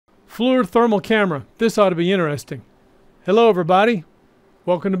FLIR thermal camera. This ought to be interesting. Hello everybody.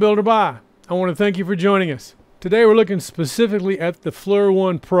 Welcome to Build or Buy. I want to thank you for joining us. Today we're looking specifically at the FLIR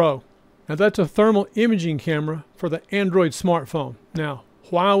 1 Pro. Now that's a thermal imaging camera for the Android smartphone. Now,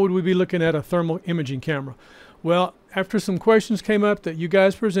 why would we be looking at a thermal imaging camera? Well, after some questions came up that you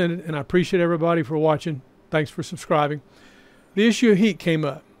guys presented, and I appreciate everybody for watching. Thanks for subscribing. The issue of heat came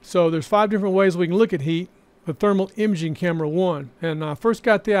up. So there's 5 different ways we can look at heat. The thermal imaging camera one, and I first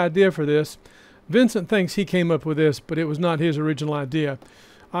got the idea for this. Vincent thinks he came up with this, but it was not his original idea.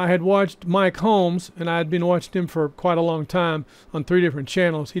 I had watched Mike Holmes, and I had been watching him for quite a long time on 3 different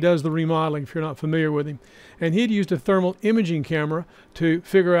channels. He does the remodeling, if you're not familiar with him. And he'd used a thermal imaging camera to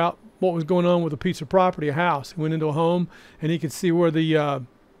figure out what was going on with a piece of property, a house. He went into a home, and he could see where the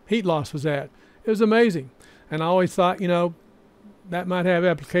heat loss was at. It was amazing. And I always thought, you know, that might have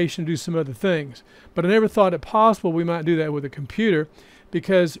application to do some other things. But I never thought it possible we might do that with a computer,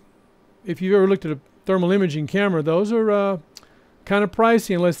 because if you've ever looked at a thermal imaging camera, those are kind of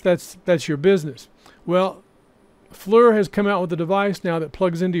pricey unless that's your business. Well, FLIR has come out with a device now that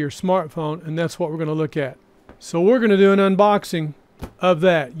plugs into your smartphone, and that's what we're going to look at. So we're going to do an unboxing of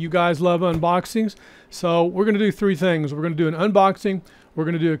that. You guys love unboxings, so we're going to do 3 things. We're going to do an unboxing, we're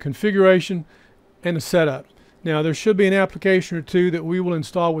going to do a configuration, and a setup. Now there should be an application or 2 that we will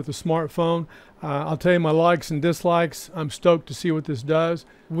install with the smartphone. I'll tell you my likes and dislikes. I'm stoked to see what this does.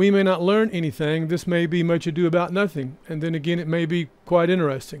 We may not learn anything. This may be much ado about nothing, and then again it may be quite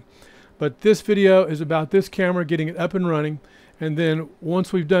interesting. But this video is about this camera, getting it up and running, and then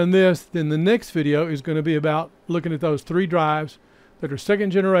once we've done this, then the next video is going to be about looking at those 3 drives that are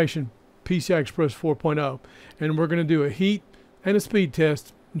 2nd generation PCI Express 4.0, and we're going to do a heat and a speed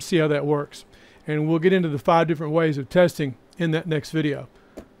test and see how that works. And we'll get into the 5 different ways of testing in that next video.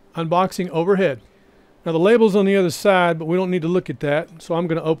 Unboxing overhead. Now the label's on the other side, but we don't need to look at that. So I'm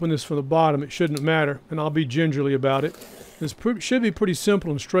going to open this from the bottom. It shouldn't matter, and I'll be gingerly about it. This should be pretty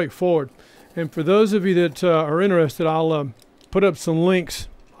simple and straightforward. And for those of you that are interested, I'll put up some links.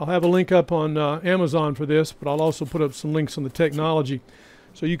 I'll have a link up on Amazon for this, but I'll also put up some links on the technology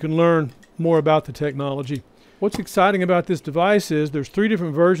so you can learn more about the technology. What's exciting about this device is there's 3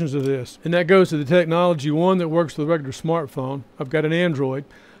 different versions of this, and that goes to the technology one that works with a regular smartphone. I've got an Android.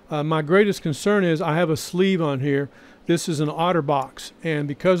 My greatest concern is I have a sleeve on here. This is an OtterBox, and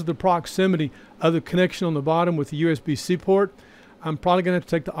because of the proximity of the connection on the bottom with the USB-C port, I'm probably going to have to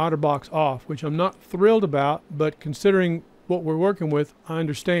take the OtterBox off, which I'm not thrilled about, but considering what we're working with, I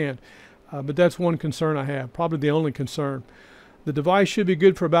understand. But that's one concern I have, probably the only concern. The device should be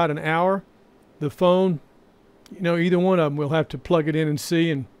good for about an hour. The phone, you know, either one of them, we'll have to plug it in and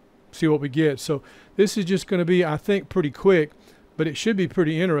see what we get. So this is just going to be, I think, pretty quick, but it should be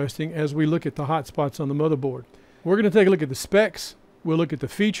pretty interesting as we look at the hot spots on the motherboard. We're going to take a look at the specs. We'll look at the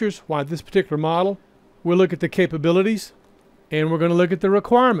features, why this particular model. We'll look at the capabilities, and we're going to look at the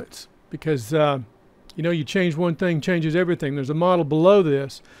requirements, because you know, you change one thing, changes everything. There's a model below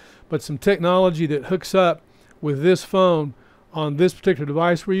this, but some technology that hooks up with this phone on this particular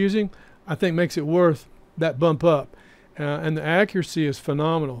device we're using, I think makes it worth that bump up, and the accuracy is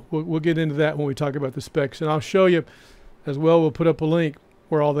phenomenal. We'll get into that when we talk about the specs, and I'll show you as well. We'll put up a link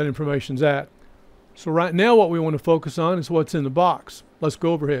where all that information's at. So right now what we want to focus on is what's in the box. Let's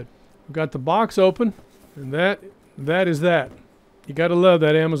go overhead. We've got the box open, and that is that. You got to love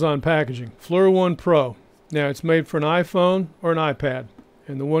that Amazon packaging. FLIR 1 Pro. Now it's made for an iPhone or an iPad,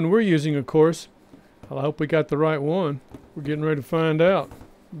 and the one we're using, of course, I hope we got the right one. We're getting ready to find out.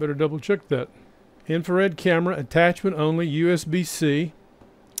 Better double check that. Infrared camera, attachment only, USB-C,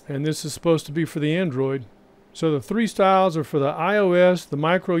 and this is supposed to be for the Android. So the 3 styles are for the iOS, the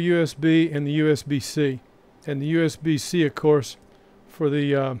micro USB, and the USB-C. And the USB-C, of course, for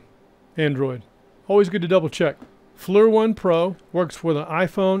the Android. Always good to double check. FLIR 1 Pro works with an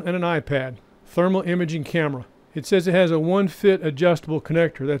iPhone and an iPad. Thermal imaging camera. It says it has a 1-fit adjustable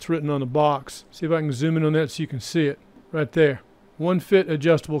connector. That's written on the box. See if I can zoom in on that so you can see it. Right there. 1-fit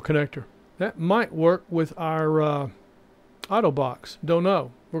adjustable connector. That might work with our OtterBox. Don't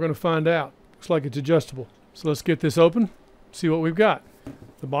know. We're going to find out. Looks like it's adjustable. So let's get this open, see what we've got.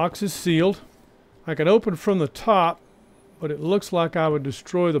 The box is sealed. I can open from the top, but it looks like I would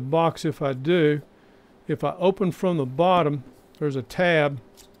destroy the box if I do. If I open from the bottom, there's a tab.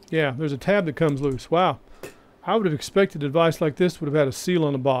 Yeah, there's a tab that comes loose. Wow. I would have expected a device like this would have had a seal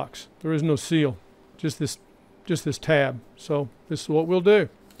on the box. There is no seal, just this tab. So this is what we'll do.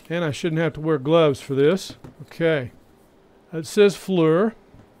 And I shouldn't have to wear gloves for this. Okay. It says FLIR.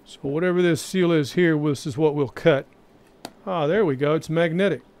 So whatever this seal is here, this is what we'll cut. Ah, there we go. It's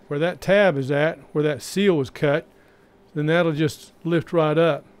magnetic. Where that tab is at, where that seal was cut, then that'll just lift right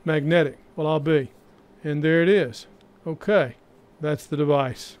up. magnetic. Well, I'll be. And there it is. Okay, that's the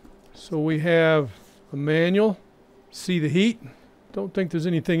device. So we have a manual. See the heat. Don't think there's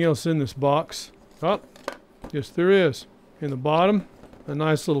anything else in this box. Oh, yes there is. In the bottom, a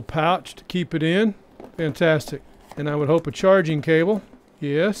nice little pouch to keep it in. Fantastic. And I would hope a charging cable.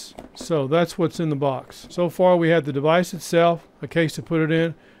 Yes. So that's what's in the box. So far we have the device itself, a case to put it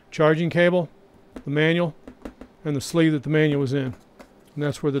in, charging cable, the manual, and the sleeve that the manual was in. And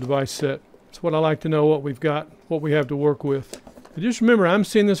that's where the device sits. That's what I like to know, what we've got, what we have to work with. And just remember, I'm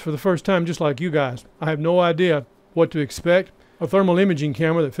seeing this for the first time just like you guys. I have no idea what to expect. A thermal imaging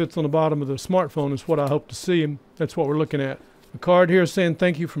camera that fits on the bottom of the smartphone is what I hope to see, and that's what we're looking at. The card here is saying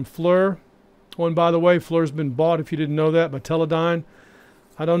thank you from FLIR. Oh, and by the way, FLIR's been bought, if you didn't know that, by Teledyne.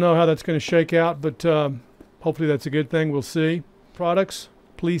 I don't know how that's going to shake out, but hopefully that's a good thing. We'll see. Products,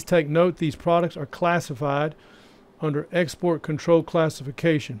 please take note, these products are classified under export control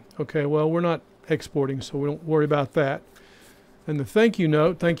classification. Okay, well, we're not exporting, so we don't worry about that. And the thank you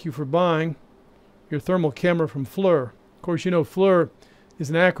note, thank you for buying your thermal camera from FLIR. Of course, you know FLIR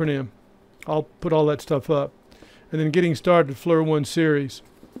is an acronym. I'll put all that stuff up. And then getting started, FLIR 1 series.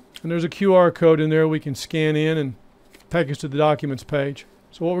 And there's a QR code in there we can scan in and take us to the documents page.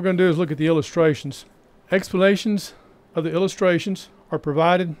 So what we're going to do is look at the illustrations. Explanations of the illustrations are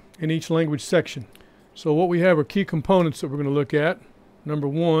provided in each language section. So what we have are key components that we're going to look at. Number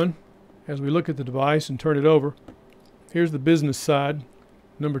one, as we look at the device and turn it over, here's the business side.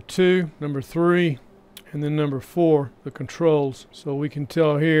 Number two, number three, and then number four, the controls. So we can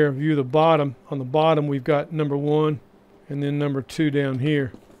tell here, view the bottom. On the bottom we've got number one and then number two down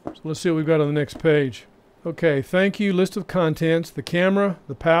here. So let's see what we've got on the next page. Okay, thank you, list of contents, the camera,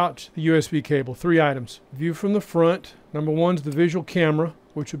 the pouch, the USB cable, 3 items. View from the front. Number one is the visual camera,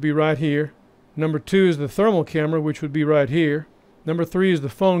 which would be right here. Number two is the thermal camera, which would be right here. Number three is the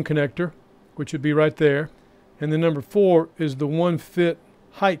phone connector, which would be right there. And then number four is the 1-fit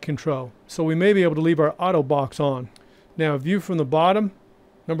height control. So we may be able to leave our auto box on. Now, view from the bottom.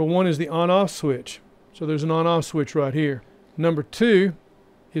 Number one is the on-off switch. So there's an on-off switch right here. Number two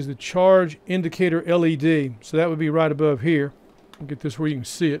is the charge indicator LED. So that would be right above here. I'll get this where you can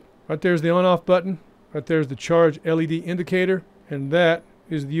see it. Right there's the on-off button. Right there's the charge LED indicator. And that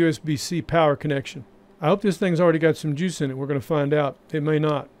is the USB-C power connection. I hope this thing's already got some juice in it. We're going to find out. It may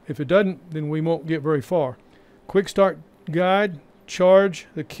not. If it doesn't, then we won't get very far. Quick start guide. Charge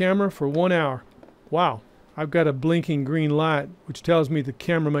the camera for 1 hour. Wow. I've got a blinking green light, which tells me the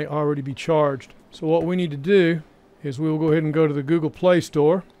camera may already be charged. So what we need to do is we will go ahead and go to the Google Play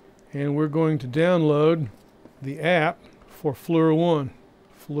Store, and we're going to download the app for FLIR 1.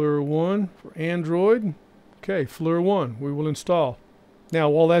 FLIR 1 for Android. Okay, FLIR 1 we will install. Now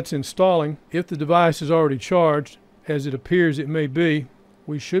while that's installing, if the device is already charged, as it appears it may be,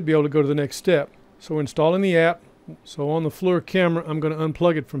 we should be able to go to the next step. So we're installing the app. So on the FLIR camera, I'm going to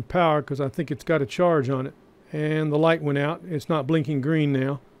unplug it from power because I think it's got a charge on it. And the light went out. It's not blinking green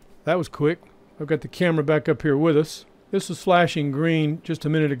now. That was quick. I've got the camera back up here with us. This was flashing green just a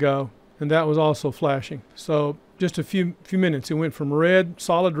minute ago, and that was also flashing. So just a few minutes, it went from red,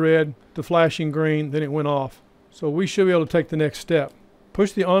 solid red, to flashing green, then it went off. So we should be able to take the next step.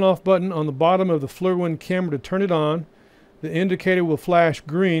 Push the on-off button on the bottom of the FLIR 1 camera to turn it on. The indicator will flash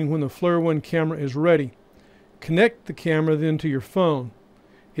green when the FLIR 1 camera is ready. Connect the camera then to your phone.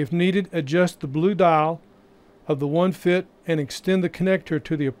 If needed, adjust the blue dial of the 1-fit and extend the connector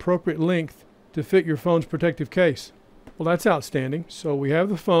to the appropriate length to fit your phone's protective case. Well, that's outstanding. So we have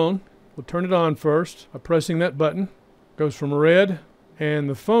the phone. We'll turn it on first by pressing that button. It goes from red, and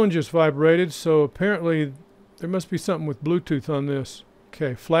the phone just vibrated, so apparently there must be something with Bluetooth on this.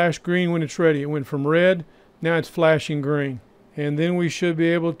 Okay, flash green when it's ready. It went from red, now it's flashing green. And then we should be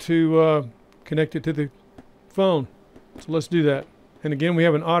able to connect it to the phone. So let's do that. And again, we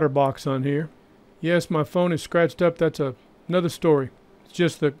have an OtterBox on here. Yes, my phone is scratched up. That's another story. It's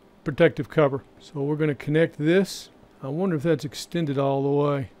just the protective cover. So we're going to connect this. I wonder if that's extended all the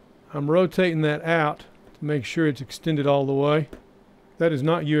way. I'm rotating that out to make sure it's extended all the way. That is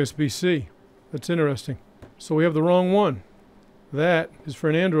not USB-C. That's interesting. So we have the wrong one. That is for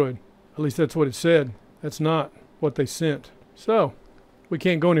an Android. At least that's what it said. That's not what they sent. So we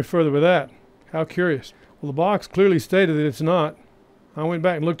can't go any further with that. How curious. Well, the box clearly stated that it's not. I went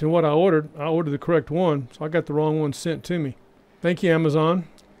back and looked at what I ordered. I ordered the correct one, so I got the wrong one sent to me. Thank you, Amazon.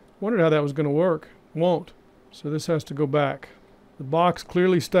 Wondered how that was going to work. Won't. So this has to go back. The box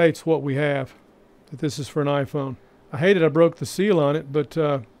clearly states what we have, that this is for an iPhone. I hate it I broke the seal on it, but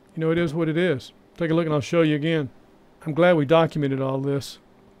you know, it is what it is. Take a look and I'll show you again. I'm glad we documented all this,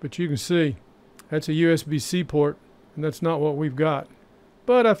 but you can see that's a USB-C port, and that's not what we've got.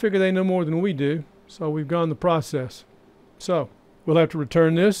 but I figure they know more than we do, so we've gone the process. So we'll have to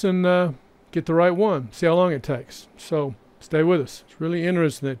return this and get the right one, see how long it takes. So stay with us. It's really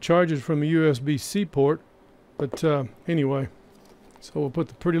interesting that it charges from a USB-C port, but anyway. So we'll put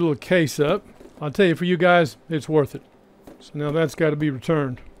the pretty little case up. I'll tell you, for you guys, it's worth it. So now that's got to be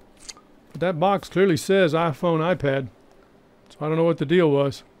returned. But that box clearly says iPhone, iPad. So I don't know what the deal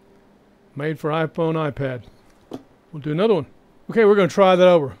was. Made for iPhone, iPad. We'll do another one. Okay, we're going to try that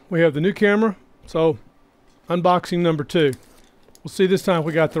over. We have the new camera, so unboxing number 2. We'll see this time if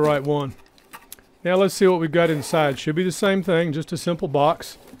we got the right one. Now let's see what we've got inside. Should be the same thing, just a simple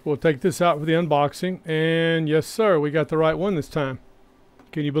box. We'll take this out for the unboxing, and yes sir, we got the right one this time.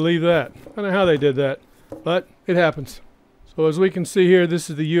 Can you believe that? I don't know how they did that, but it happens. So as we can see here, this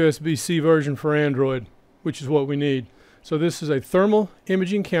is the USB-C version for Android, which is what we need. So this is a thermal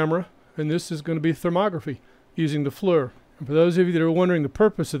imaging camera, and this is going to be thermography using the FLIR. And for those of you that are wondering the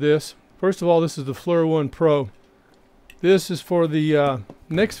purpose of this, first of all, this is the FLIR 1 Pro. This is for the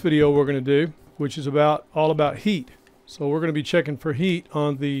next video we're going to do, which is all about heat. So we're going to be checking for heat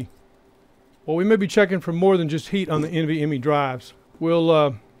on the, well, we may be checking for more than just heat on the NVMe drives.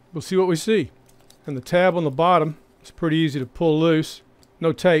 We'll see what we see. And the tab on the bottom is pretty easy to pull loose.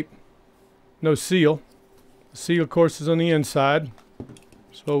 No tape, no seal. The seal, of course, is on the inside.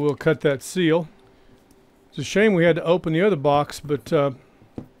 So we'll cut that seal. It's a shame we had to open the other box, but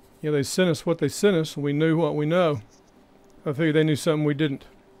they sent us what they sent us, and we knew what we know. I figured they knew something we didn't.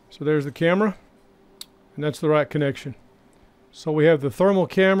 So there's the camera, and that's the right connection. So we have the thermal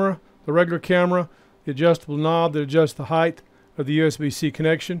camera, the regular camera, the adjustable knob that adjusts the height of the USB-C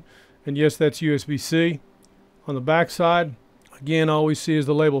connection, and yes, that's USB-C. On the back side, again, all we see is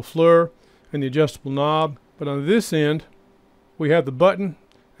the label FLIR and the adjustable knob. But on this end, we have the button,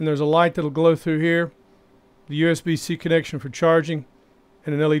 and there's a light that'll glow through here, the USB-C connection for charging,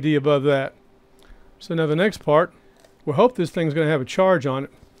 and an LED above that. So now the next part, we hope this thing's going to have a charge on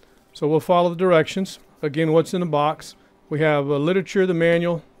it. So we'll follow the directions. Again, what's in the box? We have literature, the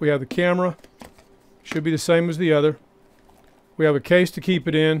manual. We have the camera. Should be the same as the other. We have a case to keep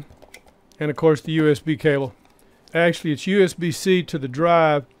it in. And of course the USB cable. Actually, it's USB-C to the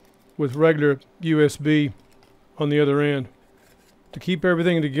drive with regular USB on the other end. To keep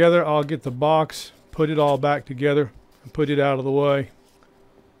everything together, I'll get the box, put it all back together, and put it out of the way.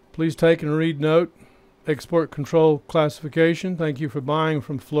 Please take and read note. Export control classification. Thank you for buying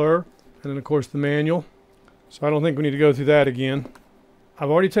from FLIR. And then of course the manual. So I don't think we need to go through that again. I've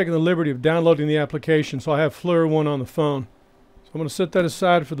already taken the liberty of downloading the application, so I have FLIR 1 on the phone. So I'm going to set that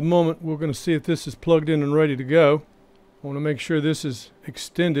aside for the moment. We're going to see if this is plugged in and ready to go. I want to make sure this is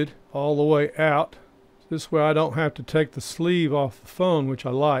extended all the way out. This way I don't have to take the sleeve off the phone, which I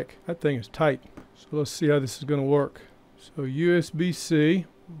like. That thing is tight. So let's see how this is going to work. So USB-C,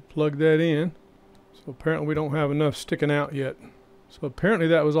 plug that in. So apparently we don't have enough sticking out yet. So apparently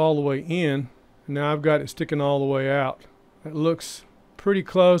that was all the way in, and now I've got it sticking all the way out. That looks pretty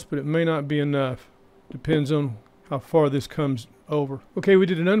close, but it may not be enough. Depends on how far this comes over. Okay, we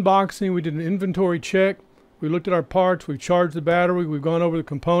did an unboxing, we did an inventory check, we looked at our parts, we've charged the battery, we've gone over the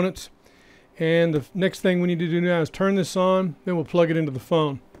components, and the next thing we need to do now is turn this on, then we'll plug it into the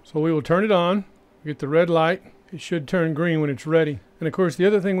phone. So we will turn it on, get the red light. It should turn green when it's ready. And of course the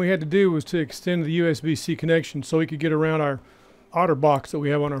other thing we had to do was to extend the USB-C connection so we could get around our OtterBox that we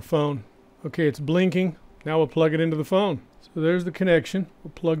have on our phone. Okay, it's blinking. Now we'll plug it into the phone. So there's the connection.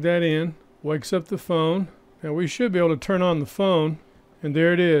 We'll plug that in. Wakes up the phone. Now we should be able to turn on the phone, and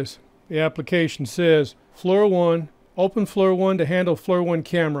there it is. The application says FLIR 1, open FLIR 1 to handle FLIR 1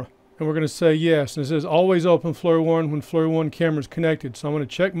 camera. And we're going to say yes. And it says always open FLIR 1 when FLIR 1 camera is connected. So I'm going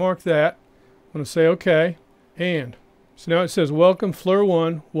to check mark that. I'm going to say okay. And so now it says welcome FLIR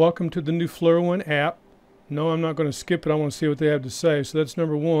 1, welcome to the new FLIR 1 app. No, I'm not going to skip it. I want to see what they have to say. So that's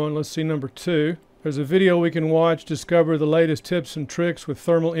number 1. Let's see number 2. There's a video we can watch, discover the latest tips and tricks with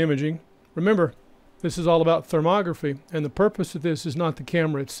thermal imaging. Remember, this is all about thermography, and the purpose of this is not the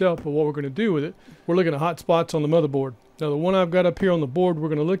camera itself, but what we're going to do with it. We're looking at hot spots on the motherboard. Now the one I've got up here on the board we're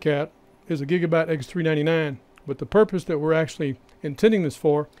going to look at is a Gigabyte X399, but the purpose that we're actually intending this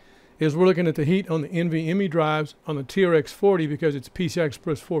for is we're looking at the heat on the NVMe drives on the TRX40 because it's PCI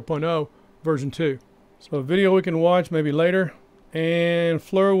Express 4.0 version 2. So a video we can watch maybe later, and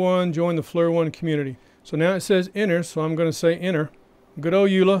FLIR 1, join the FLIR 1 community. So now it says enter, so I'm going to say enter. Good old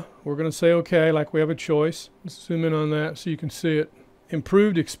EULA, we're going to say okay, like we have a choice. Let's zoom in on that so you can see it.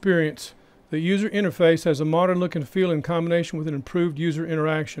 Improved experience. The user interface has a modern look and feel in combination with an improved user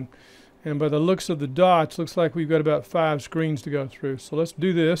interaction. And by the looks of the dots, looks like we've got about 5 screens to go through. So let's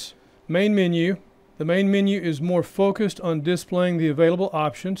do this. Main menu, The main menu is more focused on displaying the available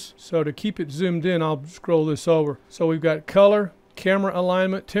options. So to keep it zoomed in, I'll scroll this over. So we've got color, camera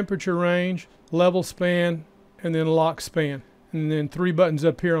alignment, temperature range, level span, and then lock span. And then 3 buttons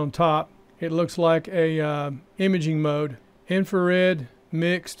up here on top. It looks like a imaging mode. Infrared,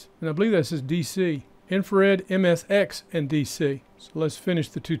 mixed, and I believe that says DC. Infrared, MSX, and DC. So let's finish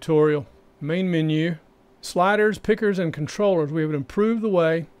the tutorial. Main menu. Sliders, pickers, and controllers. We have improved the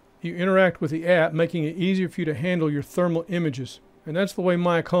way you interact with the app, making it easier for you to handle your thermal images. And that's the way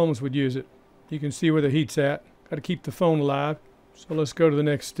Mike Holmes would use it. You can see where the heat's at. Got to keep the phone alive. So let's go to the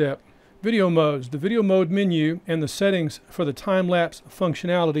next step. Video modes. The video mode menu and the settings for the time-lapse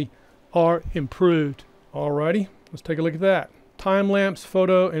functionality are improved. Alrighty, let's take a look at that. Time-lapse,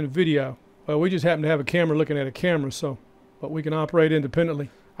 photo, and video. Well, we just happen to have a camera looking at a camera, but we can operate independently.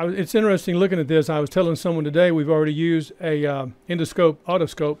 It's interesting looking at this. I was telling someone today we've already used a endoscope,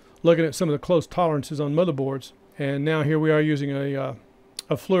 autoscope, looking at some of the close tolerances on motherboards. And now here we are using a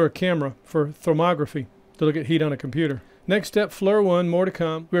FLIR camera for thermography to look at heat on a computer. Next step, FLIR 1, more to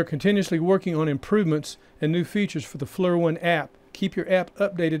come. We are continuously working on improvements and new features for the FLIR 1 app. Keep your app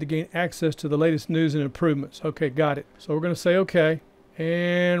updated to gain access to the latest news and improvements. Okay, got it. So we're going to say OK.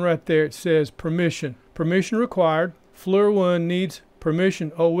 And right there it says permission. Permission required. FLIR 1 needs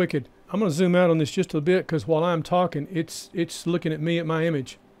permission. Oh, wicked. I'm going to zoom out on this just a bit because while I'm talking, it's looking at me at my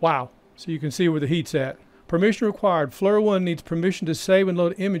image. Wow. So you can see where the heat's at. Permission required. FLIR 1 needs permission to save and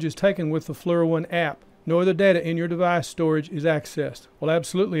load images taken with the FLIR 1 app. No other data in your device storage is accessed. Well,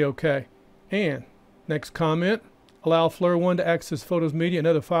 absolutely okay. And next comment. Allow FLIR 1 to access photos, media, and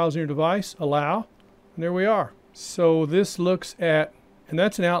other files in your device. Allow. And there we are. So this looks at, and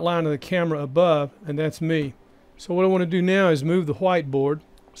that's an outline of the camera above, and that's me. So what I want to do now is move the whiteboard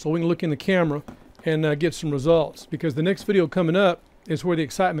so we can look in the camera and get some results. Because the next video coming up is where the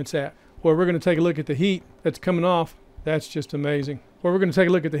excitement's at, where we're going to take a look at the heat that's coming off. That's just amazing. Where we're going to take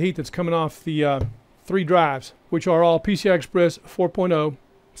a look at the heat that's coming off the 3 drives, which are all PCI Express 4.0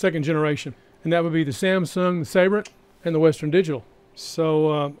 second generation. And that would be the Samsung, the Sabrent, and the Western Digital.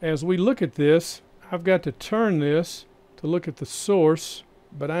 So as we look at this, I've got to turn this to look at the source,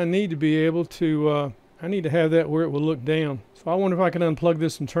 but I need to be able to, I need to have that where it will look down. So I wonder if I can unplug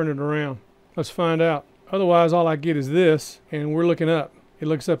this and turn it around. Let's find out. Otherwise, all I get is this, and we're looking up. It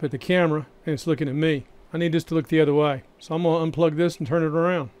looks up at the camera, and it's looking at me. I need this to look the other way. So I'm going to unplug this and turn it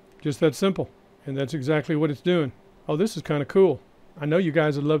around. Just that simple. And that's exactly what it's doing. Oh, this is kind of cool. I know you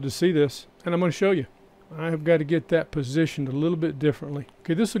guys would love to see this, and I'm going to show you. I have got to get that positioned a little bit differently.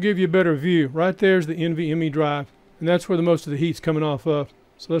 Okay, this will give you a better view. Right there's the NVMe drive, and that's where the most of the heat's coming off of.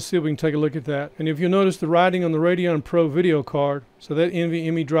 So let's see if we can take a look at that. And if you'll notice the writing on the Radeon Pro video card, so that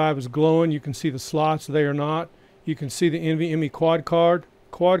NVMe drive is glowing. You can see the slots, they are not. You can see the NVMe quad card.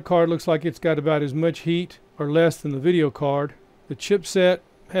 Quad card looks like it's got about as much heat or less than the video card. The chipset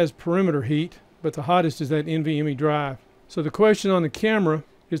has perimeter heat, but the hottest is that NVMe drive. So the question on the camera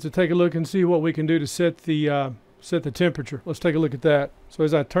is to take a look and see what we can do to set the temperature. Let's take a look at that. So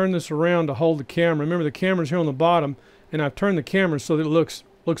as I turn this around to hold the camera, remember the camera's here on the bottom, and I've turned the camera so that it looks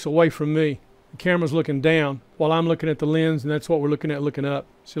away from me. The camera's looking down while I'm looking at the lens, and that's what we're looking at looking up.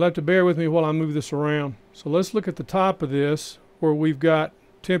 So you'll have to bear with me while I move this around. So let's look at the top of this where we've got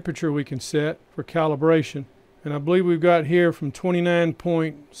temperature we can set for calibration. And I believe we've got here from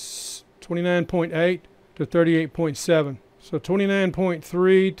 29.8 to 38.7. So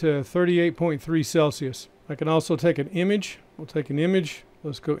 29.3 to 38.3 Celsius. I can also take an image. We'll take an image.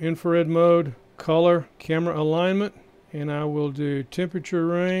 Let's go infrared mode, color, camera alignment, and I will do temperature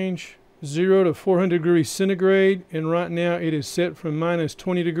range 0 to 400 degrees centigrade, and right now it is set from minus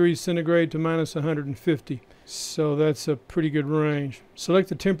 20 degrees centigrade to minus 150. So that's a pretty good range. Select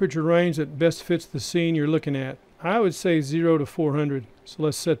the temperature range that best fits the scene you're looking at. I would say 0 to 400. So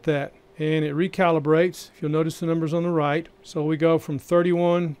let's set that. And it recalibrates, if you'll notice the numbers on the right. So we go from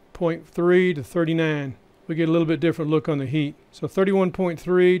 31.3 to 39. We get a little bit different look on the heat. So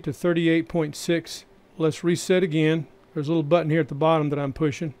 31.3 to 38.6. Let's reset again. There's a little button here at the bottom that I'm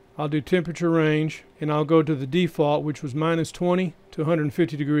pushing. I'll do temperature range, and I'll go to the default, which was minus 20 to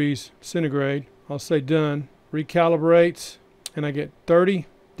 150 degrees centigrade. I'll say done. Recalibrates, and I get 30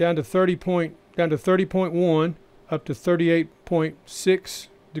 down to 30.1 up to 38.6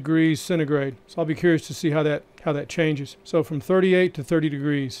 degrees centigrade. So I'll be curious to see how that changes. So from 38 to 30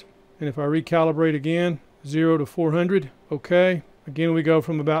 degrees. And if I recalibrate again, 0 to 400, okay. Again, we go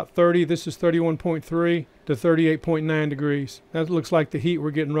from about 30, this is 31.3 to 38.9 degrees. That looks like the heat we're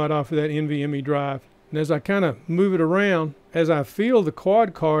getting right off of that NVMe drive. And as I kind of move it around, as I feel the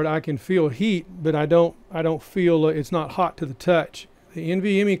quad card, I can feel heat, but I don't feel it's not hot to the touch. The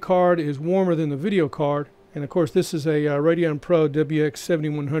NVMe card is warmer than the video card, and of course this is a Radeon Pro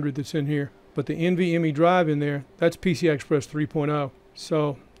WX7100 that's in here. But the NVMe drive in there, that's PCI Express 3.0.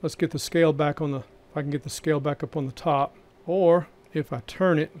 So let's get the scale back on the, if I can get the scale back up on the top. Or if I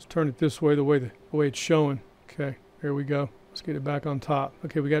turn it, let's turn it this way, the way it's showing. Okay, here we go. Let's get it back on top.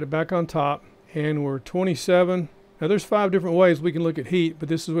 Okay, we got it back on top, and we're 27. Now there's 5 different ways we can look at heat, but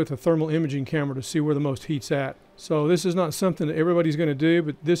this is with a thermal imaging camera to see where the most heat's at. So this is not something that everybody's going to do,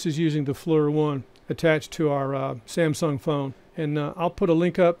 but this is using the FLIR 1 attached to our Samsung phone. And I'll put a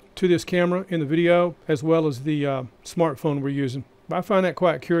link up to this camera in the video, as well as the smartphone we're using. But I find that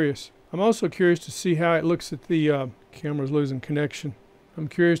quite curious. I'm also curious to see how it looks at the camera's losing connection. I'm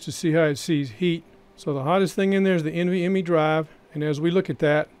curious to see how it sees heat. So the hottest thing in there is the NVMe drive, and as we look at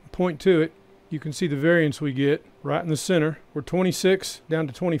that, point to it, you can see the variance we get right in the center. We're 26 down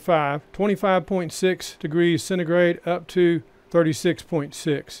to 25, 25.6 degrees centigrade up to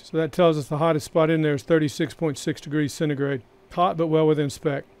 36.6. So that tells us the hottest spot in there is 36.6 degrees centigrade. Hot but well within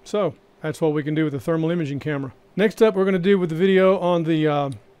spec. So that's what we can do with the thermal imaging camera. Next up, we're going to do with the video on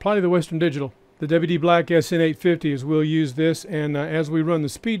the probably the Western Digital, the WD Black SN850, as we'll use this, and as we run the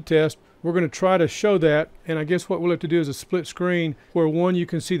speed test, we're going to try to show that. And I guess what we'll have to do is a split screen where one, you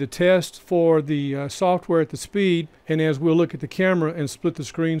can see the test for the software at the speed, and as we'll look at the camera and split the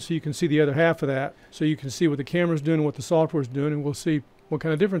screen so you can see the other half of that, so you can see what the camera's doing and what the software's doing, and we'll see what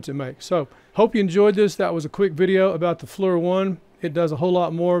kind of difference it makes. So hope you enjoyed this. That was a quick video about the FLIR 1. It does a whole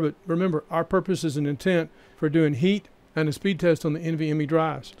lot more, but remember, our purpose is an intent for doing heat and a speed test on the NVMe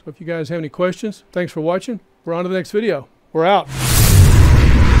drives. So if you guys have any questions, thanks for watching. We're on to the next video. We're out.